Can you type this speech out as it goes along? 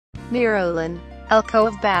Mirolin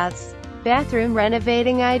Alcove Baths. Bathroom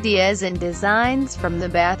renovating ideas and designs from the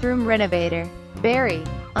Bathroom Renovator, Barrie,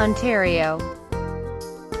 Ontario.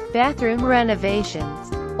 Bathroom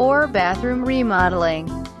renovations, or bathroom remodeling,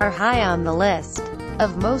 are high on the list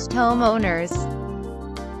of most homeowners.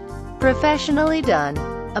 Professionally done,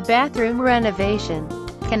 a bathroom renovation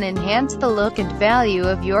can enhance the look and value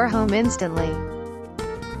of your home instantly.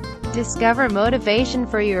 Discover motivation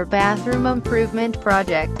for your bathroom improvement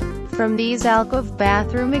project from these alcove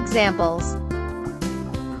bathroom examples.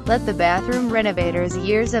 Let the Bathroom Renovator's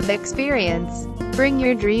years of experience bring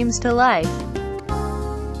your dreams to life.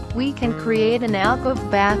 We can create an alcove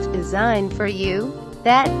bath design for you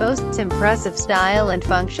that boasts impressive style and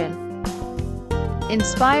function.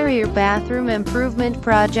 Inspire your bathroom improvement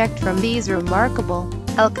project from these remarkable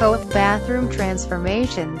alcove bathroom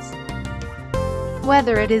transformations.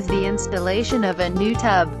 Whether it is the installation of a new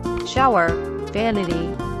tub, shower,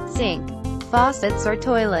 vanity, sink, faucets or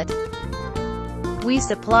toilet, we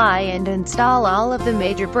supply and install all of the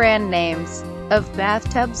major brand names of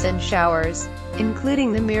bathtubs and showers,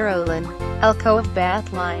 including the Mirolin Alcove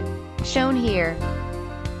Bath line, shown here.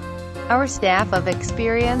 Our staff of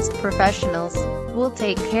experienced professionals will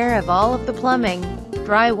take care of all of the plumbing,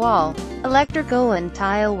 drywall, electrical and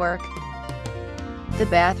tile work. The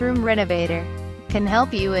Bathroom Renovator can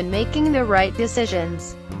help you in making the right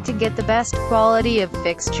decisions to get the best quality of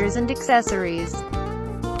fixtures and accessories,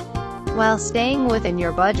 while staying within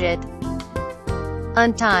your budget.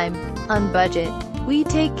 On time, on budget, we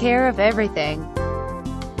take care of everything.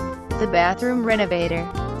 The Bathroom Renovator,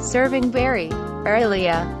 serving Barrie,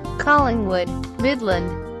 Arelia, Collingwood, Midland,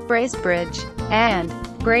 Bracebridge, and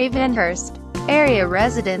Gravenhurst area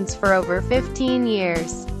residents for over 15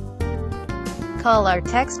 years. Call or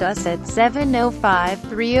text us at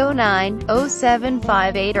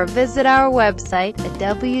 705-309-0758 or visit our website at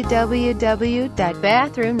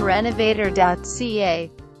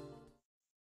www.bathroomrenovator.ca.